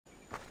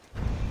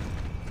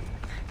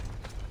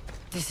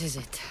This is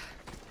it.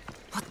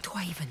 What do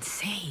I even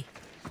say?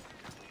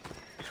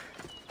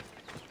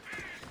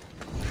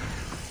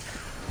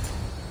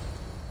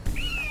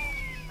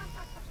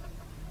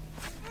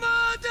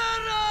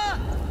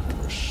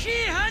 Murderer!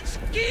 She has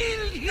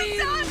killed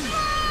him!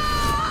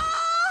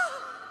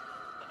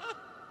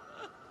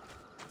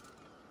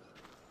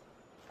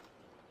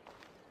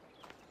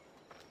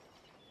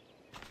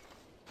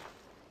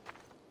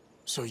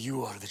 So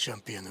you are the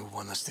champion who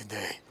won us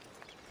today.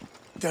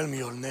 Tell me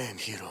your name,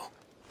 hero,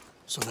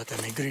 so that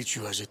I may greet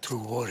you as a true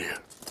warrior.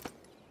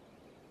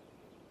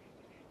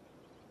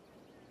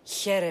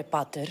 Here,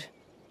 Pater.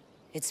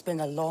 It's been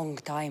a long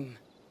time.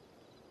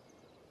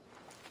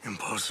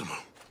 Impossible.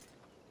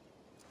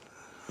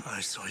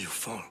 I saw you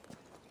fall.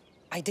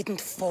 I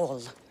didn't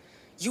fall.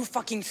 You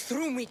fucking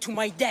threw me to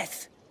my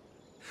death!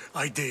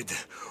 I did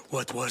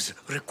what was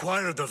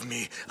required of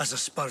me as a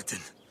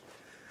Spartan.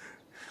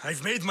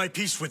 I've made my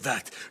peace with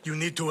that. You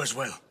need to as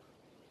well.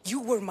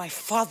 You were my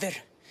father.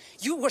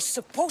 You were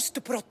supposed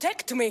to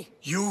protect me.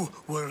 You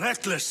were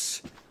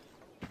reckless.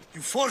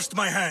 You forced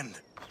my hand.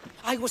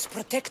 I was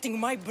protecting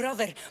my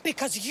brother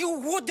because you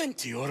wouldn't.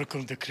 The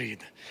Oracle decreed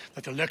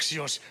that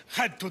Alexios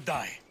had to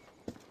die.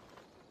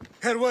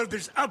 Her word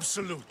is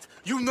absolute.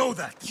 You know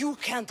that. You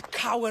can't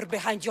cower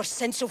behind your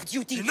sense of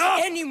duty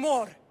Enough!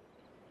 anymore.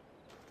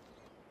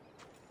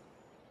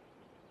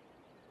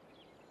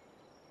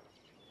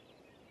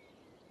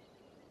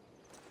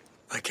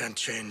 I can't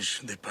change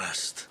the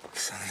past,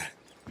 Cassandra.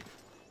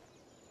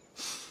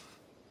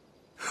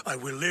 I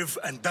will live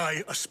and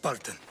die a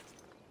Spartan.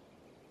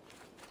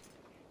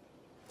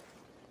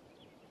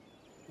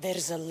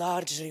 There's a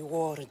large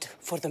reward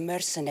for the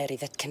mercenary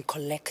that can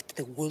collect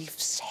the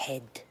wolf's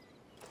head.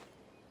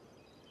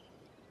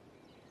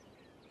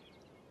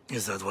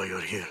 Is that why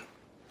you're here?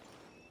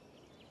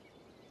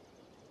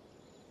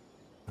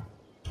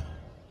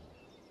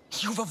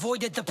 You've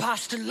avoided the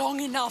past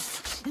long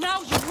enough.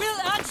 Now you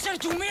will answer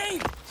to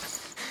me!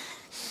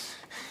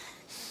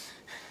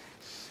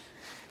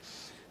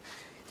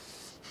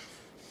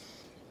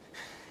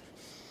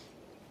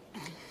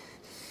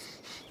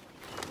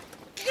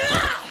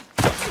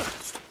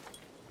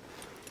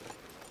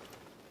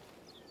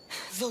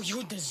 Though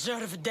you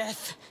deserve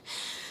death,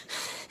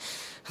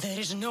 there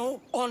is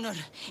no honor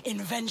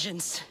in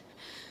vengeance.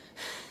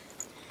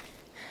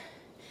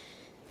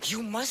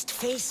 You must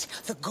face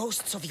the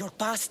ghosts of your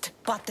past,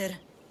 Pater.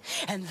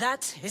 And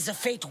that is a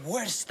fate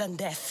worse than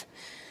death.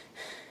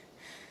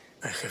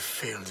 I have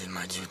failed in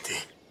my duty.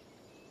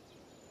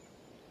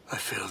 I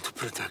failed to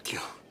protect you.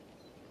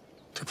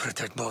 To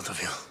protect both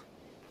of you.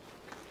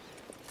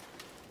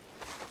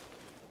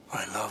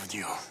 I loved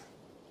you.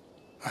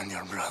 And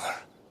your brother.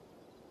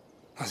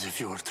 As if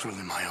you were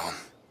truly my own.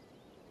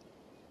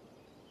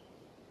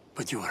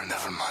 But you were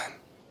never mine.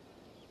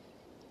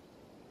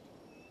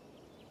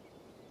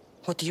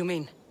 What do you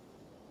mean?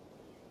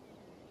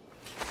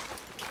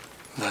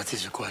 That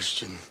is a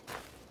question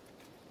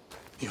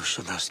you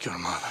should ask your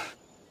mother.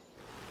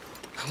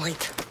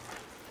 Wait.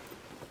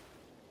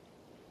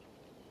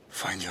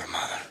 Find your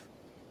mother.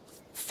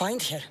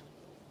 Find her?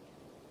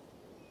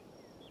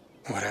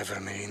 Wherever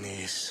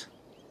Merini is,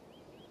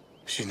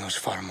 she knows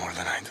far more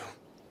than I do.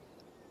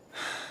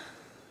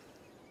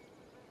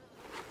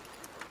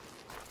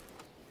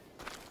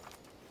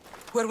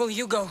 Where will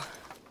you go?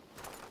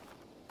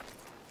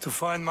 To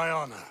find my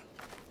honor.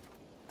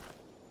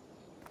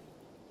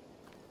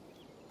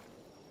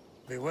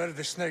 Beware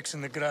the snakes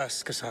in the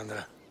grass,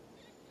 Cassandra.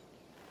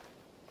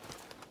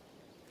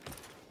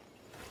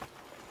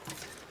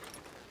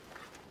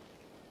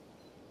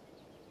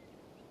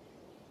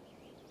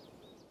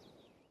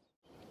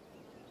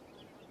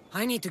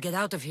 I need to get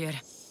out of here.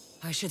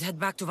 I should head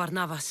back to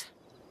Varnavas.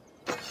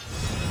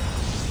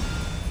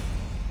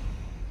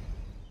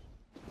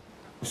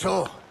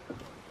 So,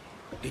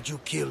 did you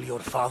kill your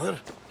father?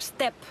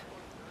 Step,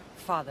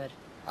 father.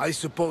 I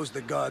suppose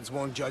the gods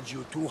won't judge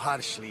you too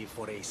harshly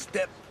for a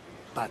step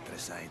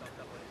patricide.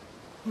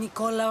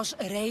 Nikolaos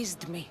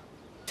raised me,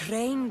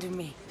 trained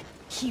me.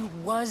 He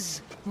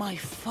was my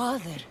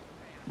father.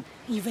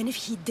 Even if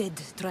he did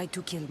try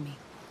to kill me.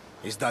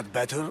 Is that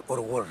better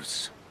or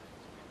worse?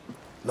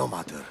 No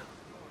matter.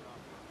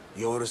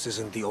 Yours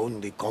isn't the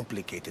only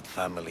complicated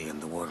family in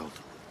the world.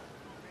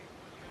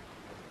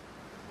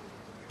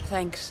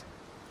 Thanks.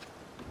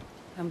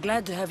 I'm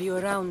glad to have you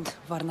around,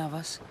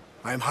 Varnavas.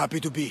 I'm happy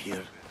to be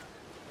here.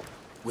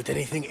 Would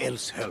anything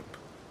else help?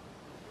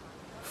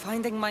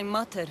 Finding my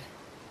mother.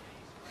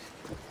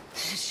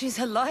 She's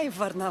alive,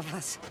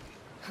 Varnavas.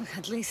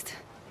 At least,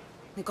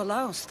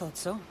 Nikolaos thought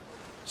so.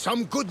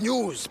 Some good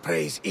news,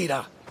 praise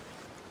Ira.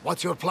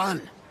 What's your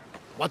plan?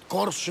 What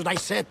course should I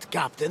set,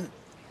 Captain?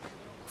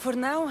 For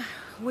now,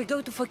 we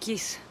go to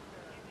Phokis.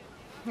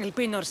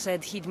 Elpinor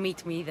said he'd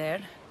meet me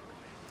there.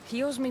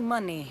 He owes me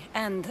money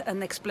and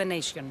an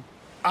explanation.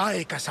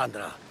 Aye,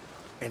 Cassandra.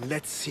 And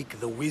let's seek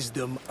the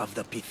wisdom of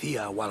the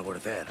Pythia while we're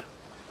there.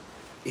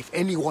 If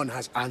anyone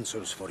has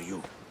answers for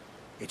you,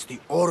 it's the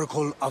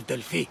Oracle of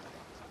Delphi.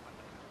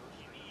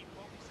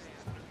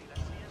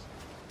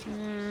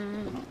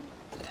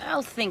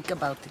 I'll think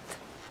about it.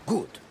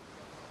 Good.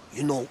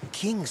 You know,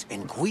 kings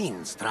and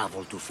queens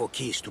travel to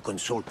Phokis to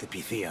consult the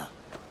Pythia.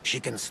 She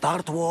can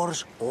start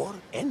wars or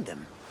end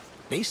them.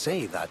 They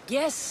say that...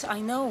 Yes,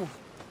 I know.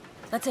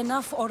 That's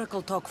enough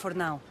oracle talk for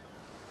now.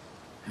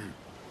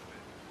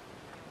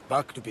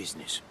 Back to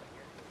business.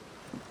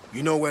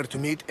 You know where to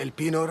meet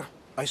Elpinor,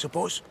 I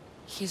suppose?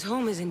 His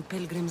home is in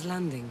Pilgrim's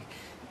Landing,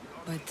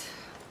 but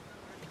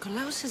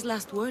Nikolaos's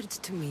last words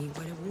to me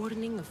were a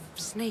warning of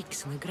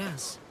snakes in the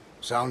grass.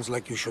 Sounds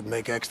like you should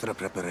make extra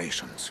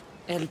preparations.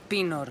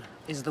 Elpinor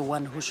is the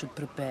one who should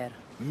prepare.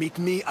 Meet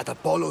me at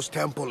Apollo's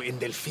temple in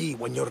Delphi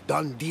when you're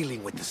done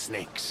dealing with the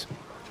snakes.